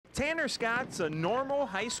Tanner Scott's a normal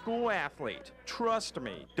high school athlete. Trust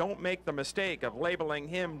me, don't make the mistake of labeling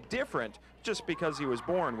him different just because he was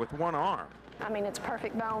born with one arm. I mean, it's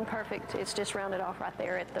perfect bone, perfect. It's just rounded off right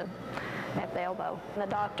there at the elbow. The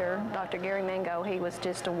doctor, Dr. Gary Mango, he was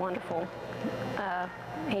just a wonderful.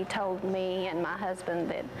 He told me and my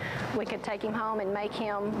husband that we could take him home and make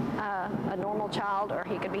him a normal child, or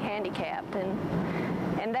he could be handicapped,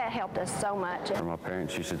 and that helped us so much. My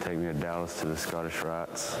parents used to take me to Dallas to the Scottish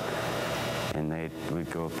Rites, and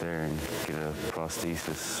we'd go up there and get a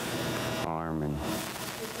prosthesis arm, and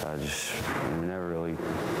I never really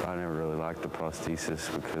liked the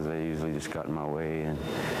prosthesis because they usually just got in my way, and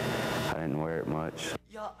I didn't wear it much.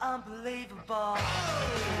 You're unbelievable.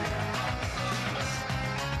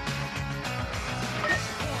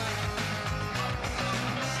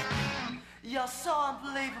 You're so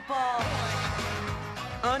unbelievable.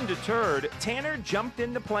 Undeterred, Tanner jumped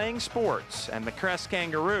into playing sports, and the Crest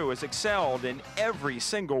Kangaroo has excelled in every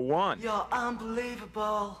single one. You're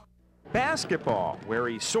unbelievable. Basketball, where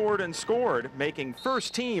he soared and scored, making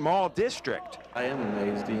first team all-district. I am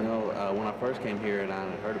amazed, when I first came here and I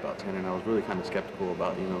heard about Tanner, and I was really kind of skeptical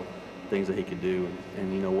about, things that he could do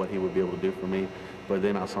and what he would be able to do for me. But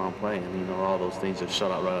then I saw him play, and, all those things just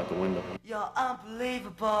shut out right out the window. You're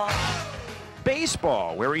unbelievable.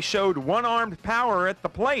 Baseball, where he showed one-armed power at the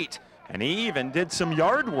plate, and he even did some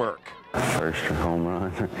yard work. First home run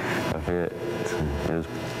I've hit, it was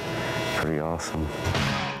pretty awesome.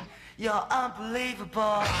 You're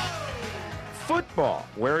unbelievable. Football,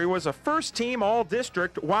 where he was a first-team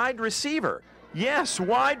all-district wide receiver. Yes,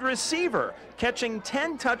 wide receiver, catching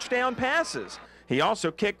 10 touchdown passes. He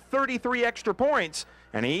also kicked 33 extra points,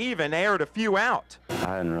 and he even aired a few out.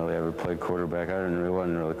 I hadn't really ever played quarterback.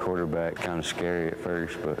 Wasn't really quarterback. Kind of scary at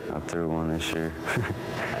first, but I threw one this year.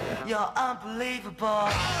 You're unbelievable.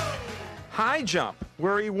 High jump,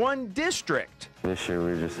 where he won district. This year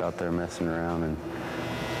we were just out there messing around, and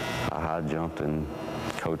I high jumped, and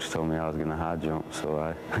Coach told me I was going to high jump, so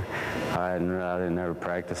I didn't ever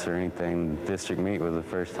practice or anything. District meet was the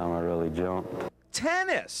first time I really jumped.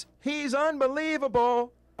 Tennis, he's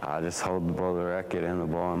unbelievable. I just hold the ball, the racket, and the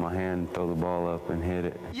ball in my hand, throw the ball up, and hit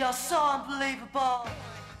it. You're so unbelievable.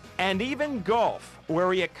 And even golf,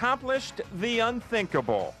 where he accomplished the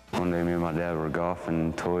unthinkable. One day me and my dad were golfing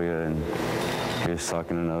in Toya, and he was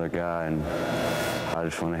talking to another guy, and I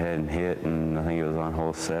just went ahead and hit, and I think it was on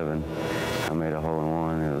hole 7. I made a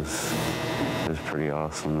hole-in-one. It was pretty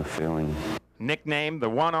awesome, the feeling. Nicknamed the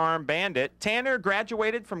One-Arm Bandit, Tanner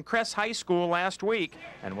graduated from Crest High School last week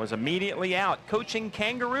and was immediately out coaching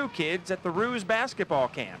Kangaroo kids at the Ruse basketball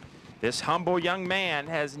camp. This humble young man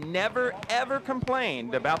has never, ever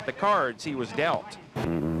complained about the cards he was dealt.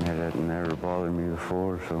 It had never bothered me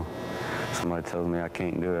before, so somebody tells me I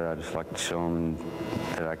can't do it, I just like to show them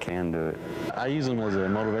that I can do it. I use them as a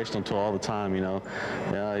motivational tool all the time,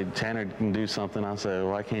 Tanner can do something, I say,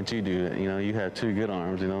 why can't you do it? You have 2 good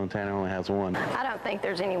arms, and Tanner only has 1. I don't think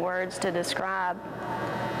there's any words to describe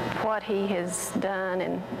what he has done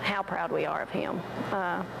and how proud we are of him.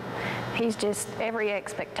 He's just every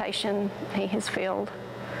expectation he has filled.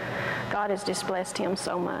 God has just blessed him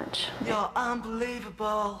so much. You're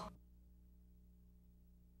unbelievable.